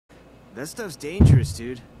That stuff's dangerous,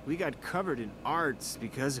 dude. We got covered in arts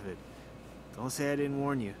because of it. Don't say I didn't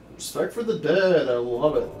warn you. Respect for the dead. I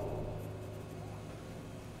love it.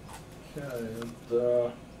 Okay,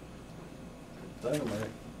 and, dynamite.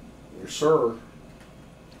 Yes, sir.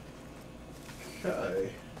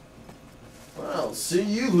 Okay. Well, see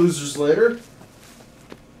you losers later.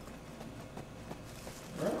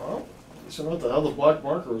 Well, at least I know what the hell the black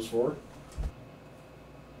marker was for.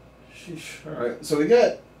 Sheesh. Alright, so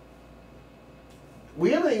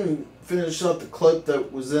we haven't even finished up the clip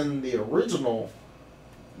that was in the original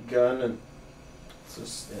gun, and let's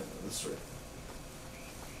just stand this way.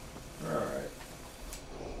 Alright.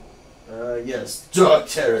 Yes, dog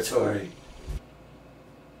territory.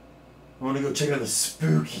 I want to go check out the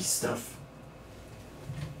spooky stuff.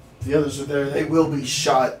 If the others are there, they will be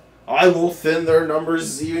shot. I will thin their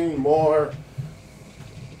numbers even more.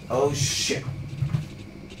 Oh shit.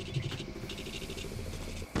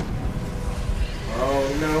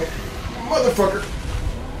 Oh no. Motherfucker.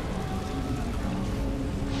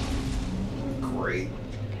 Great.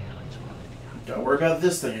 Don't worry about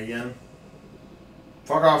this thing again.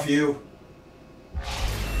 Fuck off, you.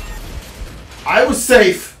 I was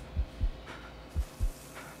safe.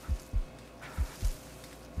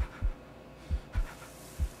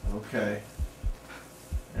 Okay.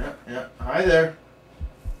 Yeah. Hi there.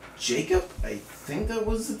 Jacob? I think that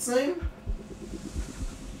was its name?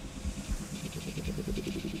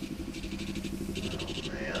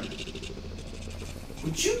 Oh, man.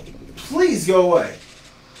 Would you please go away?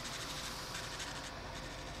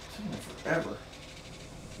 It's taking forever.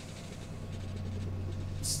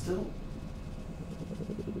 Still.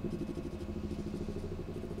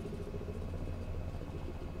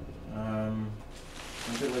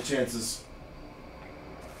 I'll take my chances.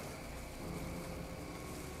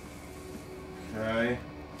 Okay.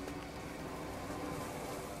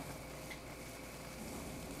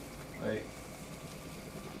 Wait.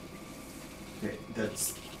 Okay,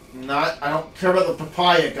 that's not. I don't care about the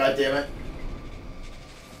papaya, goddammit.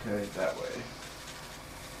 Okay, that way.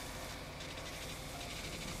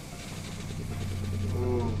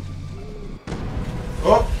 Ooh.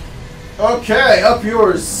 Oh! Okay, up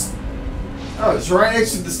yours! Oh, it's right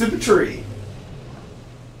next to the stupid tree.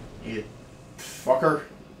 You fucker.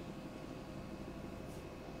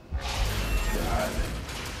 God.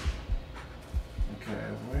 Okay,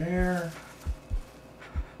 where?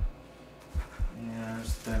 Yeah,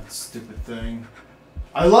 there's that stupid thing.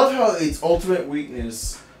 I love how its ultimate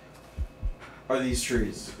weakness are these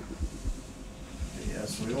trees. Okay, yeah,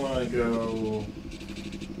 so we want to go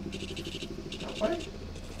that way?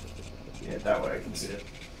 Yeah, that way I can see it.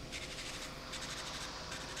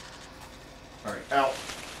 Alright, out.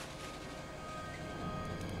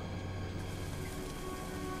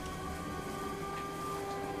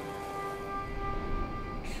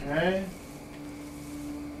 Okay.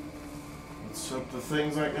 Let's hope the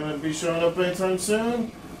thing's not gonna be showing up anytime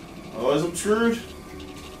soon. Otherwise I'm screwed.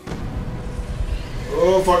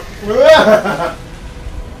 Oh fuck.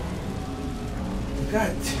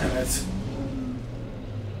 God damn it.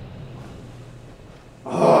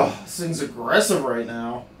 Oh, this thing's aggressive right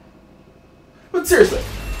now. But seriously,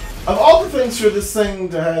 of all the things for this thing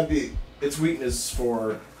to have its weakness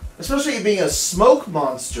for, especially it being a smoke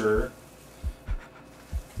monster,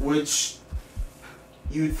 which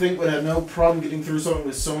you'd think would have no problem getting through something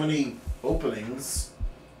with so many openings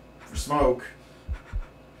for smoke,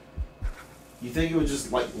 you think it would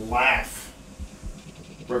just, like, laugh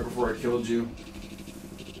right before it killed you.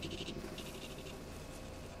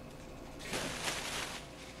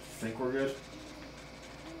 I think we're good.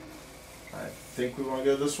 I think we want to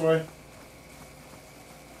go this way.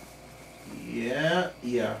 Yeah,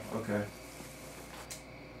 okay.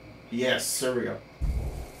 Yes, there we go.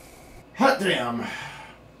 Hot damn!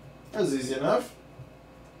 That was easy enough.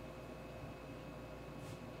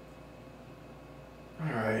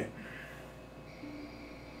 Alright.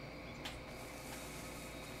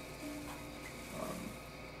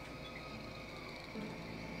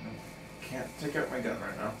 Can't take out my gun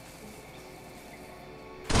right now.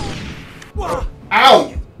 Ow!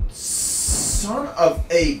 You son of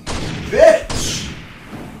a bitch!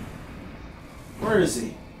 Where is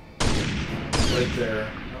he? Right there.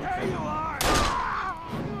 Okay. There you are.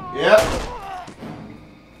 Yep.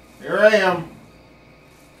 Here I am.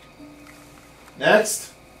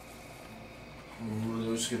 Next. Ooh,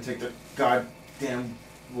 we're just gonna take the goddamn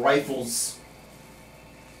rifles.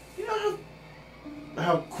 You know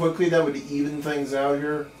how quickly that would even things out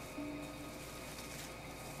here?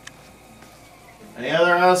 Any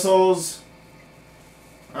other assholes?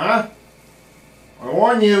 Huh? I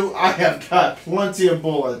warn you, I have got plenty of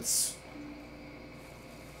bullets.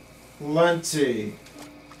 Plenty.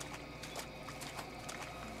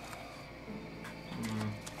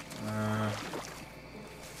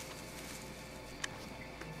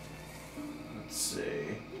 Let's see.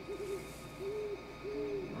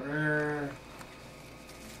 Where?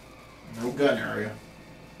 No gun area.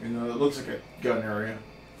 You know, it looks like a gun area.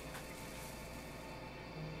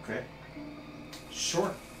 Okay.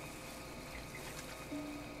 Sure.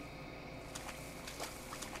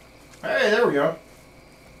 Hey, there we go.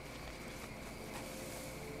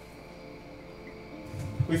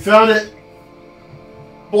 We found it.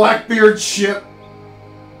 Blackbeard ship.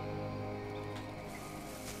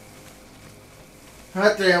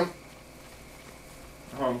 Hot damn.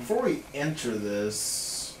 Before we enter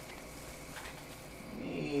this, let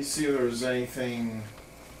me see if there's anything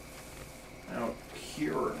out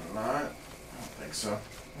here or not. I don't think so.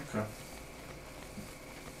 Okay.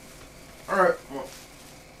 Alright, well,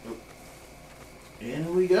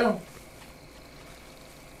 in we go.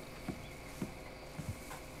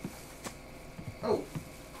 Oh.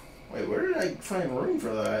 Wait, where did I find room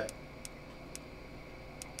for that?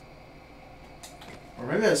 Or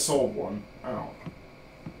maybe I sold one. I don't know.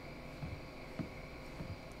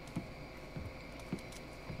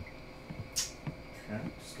 Okay,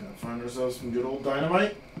 just gonna find ourselves some good old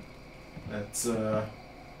dynamite. That's, you know,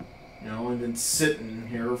 only been sitting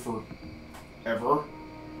here forever.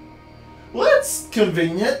 Well, that's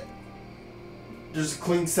convenient. There's a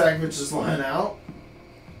clean stack of it just lying out.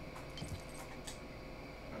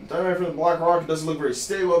 Dynamite from the black rock doesn't look very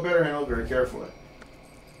stable. Better handle it very carefully.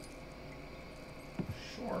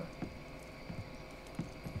 Sure.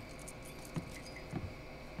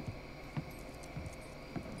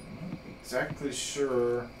 I'm not exactly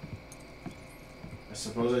sure. I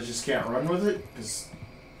suppose I just can't run with it, because,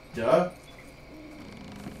 duh.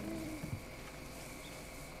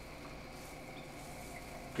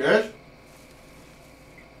 Good?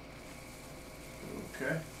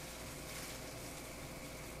 Okay.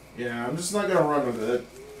 Yeah, I'm just not gonna run with it.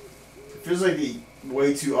 It feels like the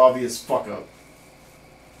way too obvious fuck up.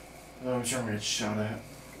 Oh, I'm sure I'm gonna get shot at.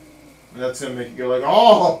 And that's gonna make it go like,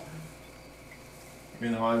 oh! You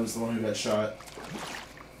know, I was the one who got shot.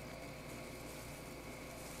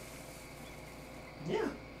 Yeah,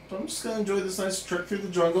 so I'm just gonna enjoy this nice trek through the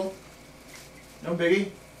jungle. No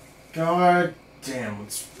biggie. God damn,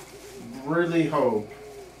 let's really hope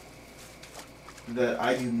that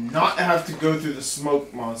I do not have to go through the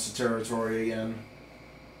smoke monster territory again.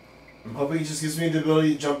 I'm hoping it just gives me the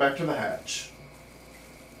ability to jump back to the hatch.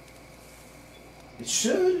 It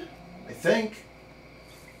should, I think.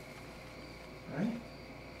 Right?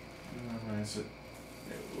 Is it?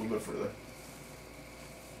 Yeah, a little bit further.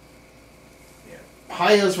 Yeah.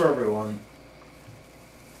 Highs for everyone.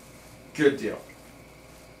 Good deal.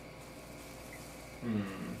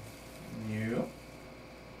 You.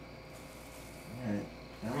 Alright.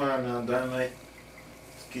 Come on now, dynamite.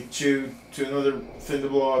 Let's get you to another thing to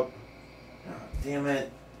blow up. Oh, damn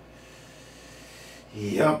it.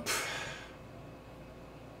 Yup.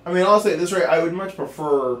 I mean, honestly, at this rate, I would much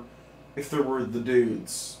prefer if there were the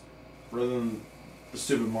dudes rather than the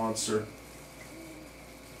stupid monster.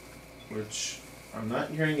 Which I'm not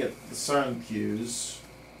hearing at the sound cues.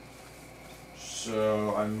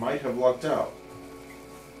 So I might have lucked out.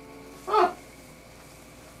 Ah!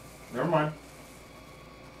 Never mind.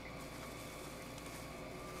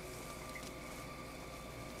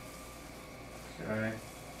 Okay.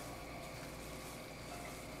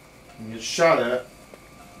 Can get shot at.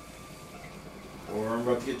 Or I'm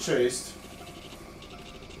about to get chased.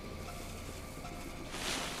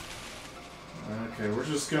 Okay, we're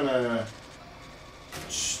just gonna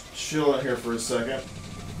chill in here for a second.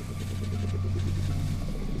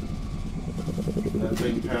 That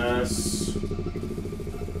thing pass.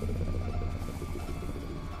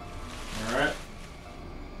 Alright.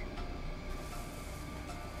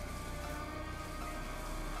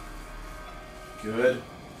 Good.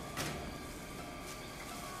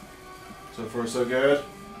 So far, so good.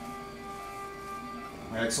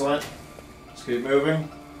 Excellent. Let's keep moving.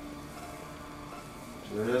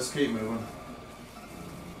 Just keep moving.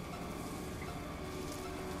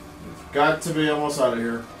 We've got to be almost out of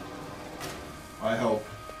here. I hope.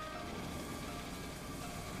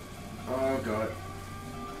 Oh, God.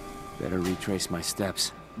 Better retrace my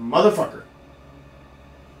steps. Motherfucker.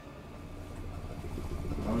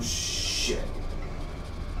 Oh, shit.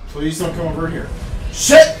 Please don't come over here.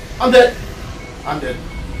 Shit! I'm dead! I'm dead.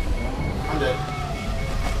 I'm dead.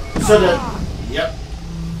 So dead. Yep.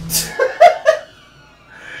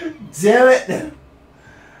 Damn it!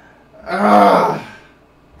 Ah!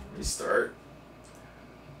 Restart.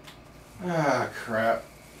 Ah, crap.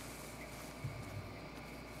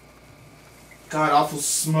 god awful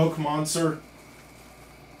smoke monster.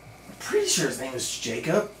 I'm pretty sure his name was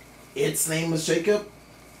Jacob. Its name was Jacob.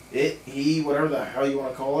 It, he, whatever the hell you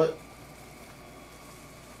want to call it.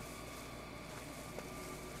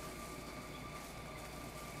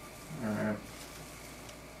 Alright.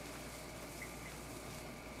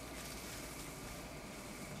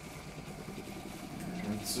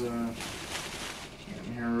 Let's get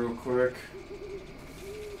in here real quick.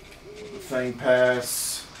 Let the thing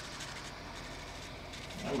pass.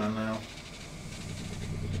 Come on now.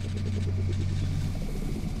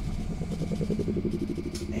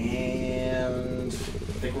 And I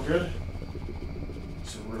think we're good.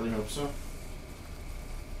 So really hope so.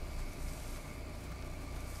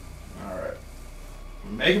 Alright.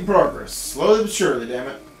 Making progress. Slowly but surely, damn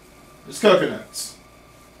it. Just coconuts.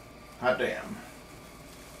 Hot damn.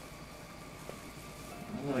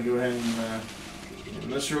 I'm gonna go ahead and get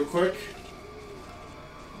this real quick.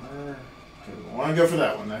 Okay, I want to go for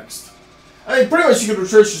that one next. I mean, pretty much you could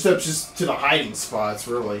retrace your steps just to the hiding spots,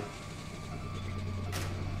 really.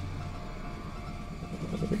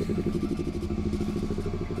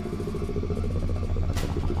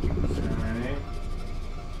 Okay.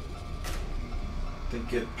 To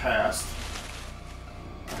get past.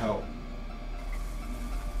 Help.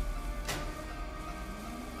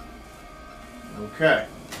 Okay.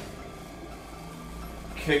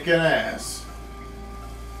 Kicking ass.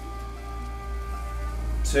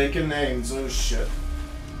 Taking names. Oh shit.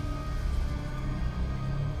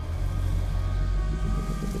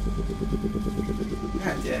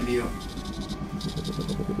 God damn you.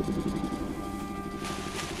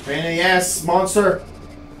 Pain in the ass, monster.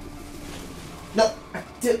 No, I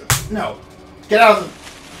did. No. Get out of the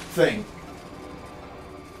thing.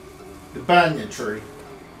 The banyan tree.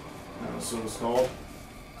 That's what it's called.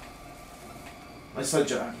 Nice light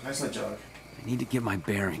jog. Nice light jog. I need to get my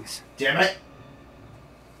bearings. Damn it!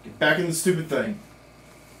 Get back in the stupid thing.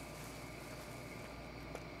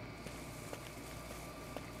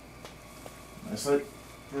 Nice light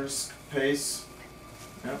brisk pace.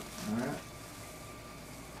 Yep, alright.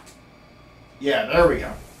 Yeah, there we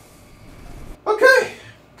go. Okay,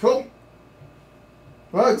 cool.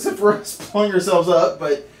 Well, except for us blowing ourselves up,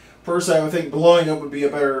 but personally I would think blowing up would be a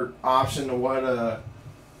better option to what the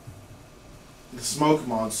smoke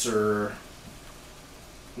monster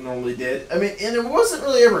normally did. I mean, and it wasn't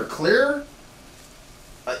really ever clear.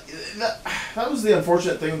 That was the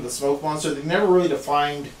unfortunate thing with the smoke monster. They never really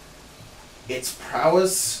defined its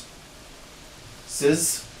prowess.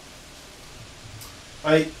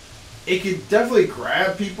 Like, it could definitely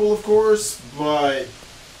grab people, of course, but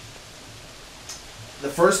the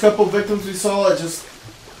first couple victims we saw, it just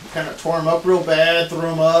kind of tore them up real bad, threw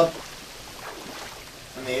them up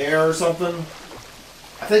in the air or something.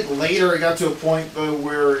 I think later it got to a point, though,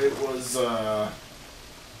 where it was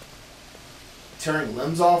tearing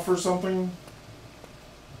limbs off or something.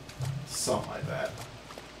 Something like that.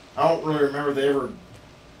 I don't really remember if they ever,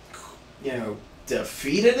 you know,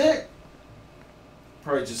 defeated it.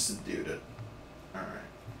 Probably just subdued it. Alright.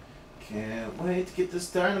 Can't wait to get this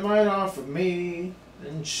dynamite off of me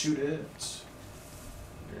and shoot it.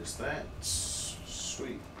 There's that.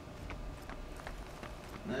 Sweet.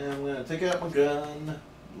 Now I'm gonna take out my gun,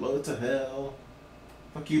 blow it to hell.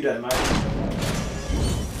 Fuck you, dynamite.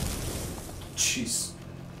 Jeez.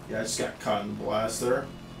 Yeah, I just got caught in the blast there.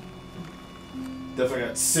 Definitely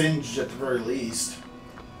got singed at the very least.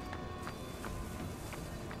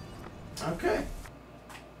 Okay.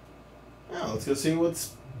 Now let's go see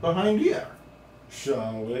what's behind here,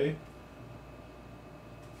 shall we?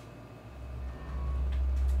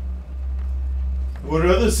 What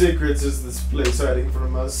other secrets is this place hiding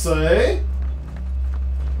from us, eh?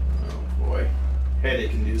 Oh boy.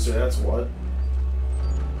 Headache inducer, that's what.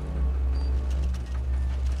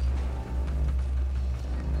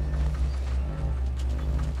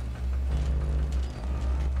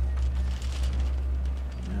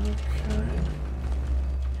 Okay.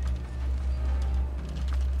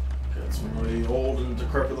 Got some really old and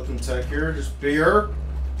decrepit looking tech here. Just beer,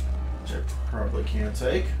 which I probably can't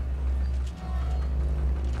take.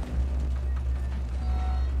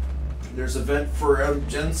 There's a vent for Adam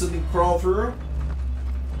Jensen to crawl through.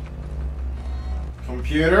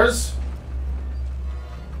 Computers.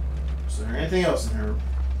 Is there anything else in here?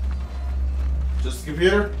 Just the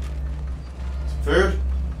computer? Some food?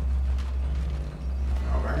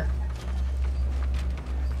 Okay.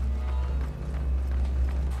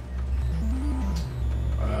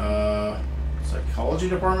 Psychology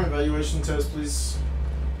department evaluation test, please.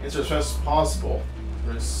 Answer as fast as possible.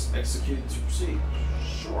 Press execute to proceed.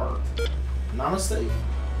 Sure. Namaste.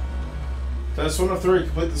 Test 1 of 3.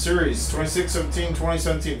 Complete the series. 26, 17,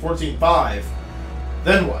 2017, 14, 5.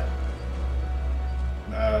 Then what?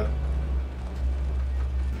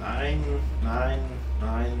 9, 9,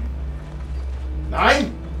 9.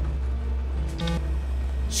 9?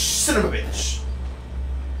 Son of a bitch.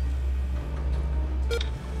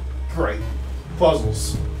 Great.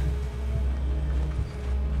 Puzzles.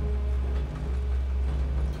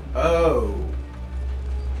 Oh.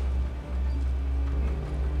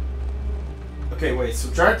 Okay, wait.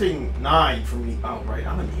 Subtracting 9 from me. Oh, right.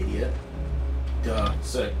 I'm an idiot. Duh.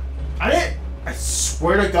 Sick. I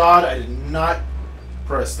swear to God, I did not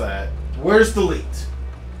press that. Where's delete?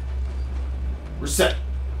 Reset.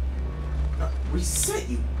 No, reset,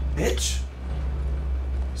 you bitch.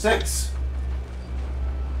 6.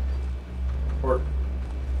 Or.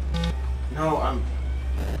 No, I'm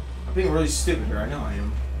being really stupid here. I know I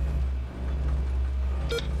am.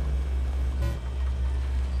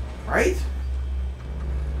 Right?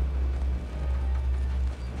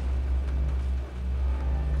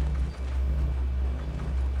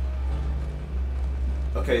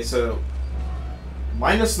 Okay, so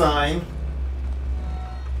minus 9.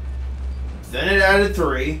 Then it added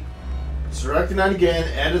 3. Subtracted 9 again,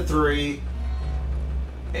 added 3.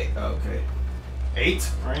 8, okay.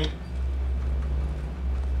 8, right?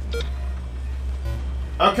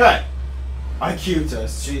 Okay. IQ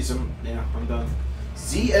test. Jeez, I'm done.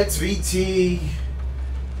 ZXVT.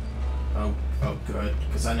 Oh, good.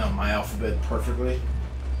 Because I know my alphabet perfectly.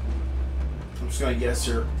 I'm just gonna guess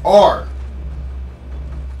here. R.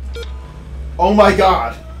 Oh my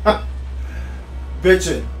God.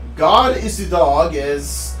 Bitchin'. God is the dog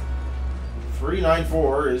is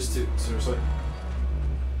 394 is 2. Seriously.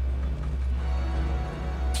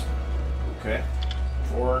 Okay.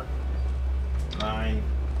 4, 9,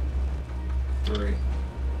 3.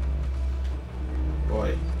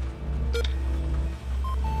 Boy.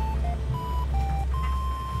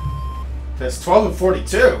 That's 12 and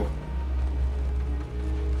 42.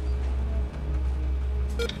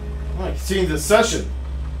 I continue the session.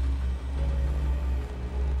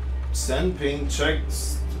 Send ping, check.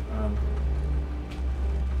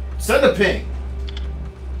 Send a ping.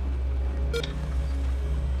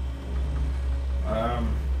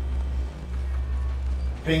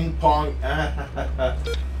 Ping pong.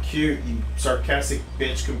 Cute, you sarcastic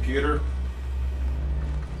bitch computer.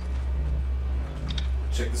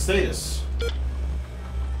 Check the status.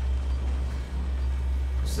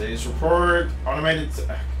 Status report. Automated.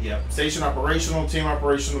 Yeah. Station operational. Team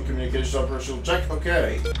operational. Communications operational. Check.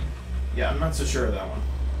 Okay. Yeah, I'm not so sure of that one.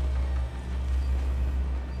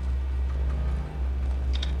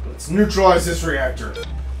 Let's neutralize this reactor.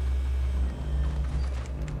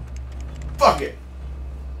 Fuck it.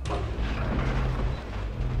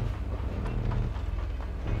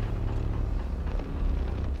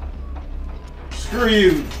 Screw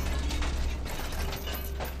you.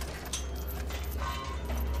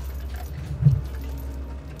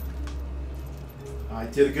 I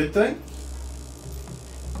did a good thing.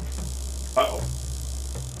 Uh-oh.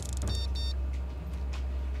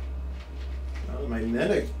 Well, the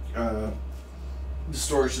magnetic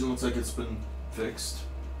distortion looks like it's been fixed.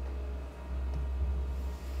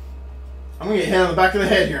 I'm gonna get hit on the back of the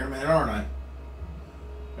head here in a minute, aren't I?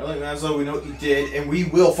 Elliot Maslow, we know what you did, and we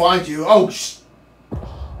will find you. Oh,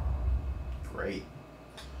 great.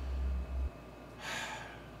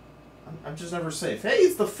 I'm just never safe. Hey,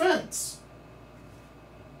 it's the fence.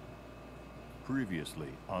 Previously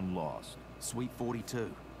on Lost. Suite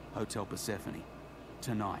 42, Hotel Persephone.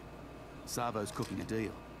 Tonight, Savo's cooking a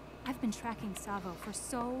deal. I've been tracking Savo for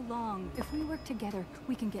so long. If we work together,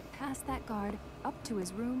 we can get past that guard, up to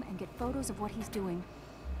his room, and get photos of what he's doing.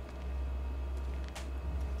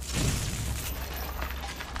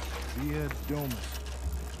 Via Domus.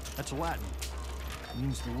 That's Latin. It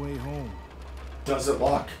means the way home. Does it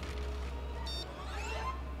lock?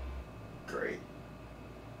 Great.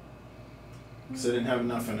 Because I didn't have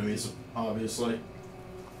enough enemies, obviously.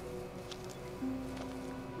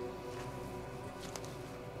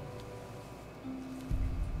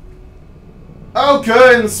 Oh,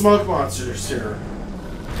 good, and the smoke monster's here.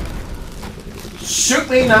 Shoot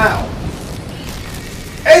me now!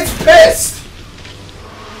 It's pissed!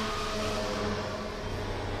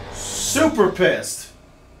 Super pissed.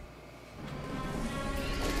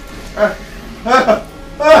 No!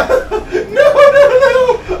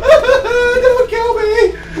 Don't kill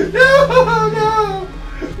me! No!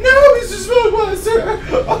 Mr. Smoke Monster!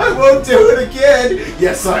 I won't do it again!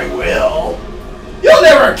 Yes, I will! You'll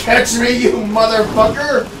never catch me, you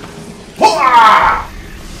motherfucker! Hwah!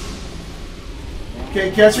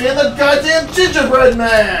 Can't catch me in the goddamn gingerbread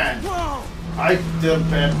man! I did a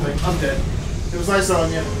bad thing. I'm dead. It was nice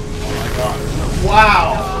on you. Oh my god.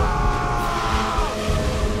 Wow!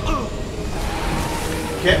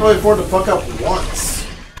 Can't really afford to fuck up once.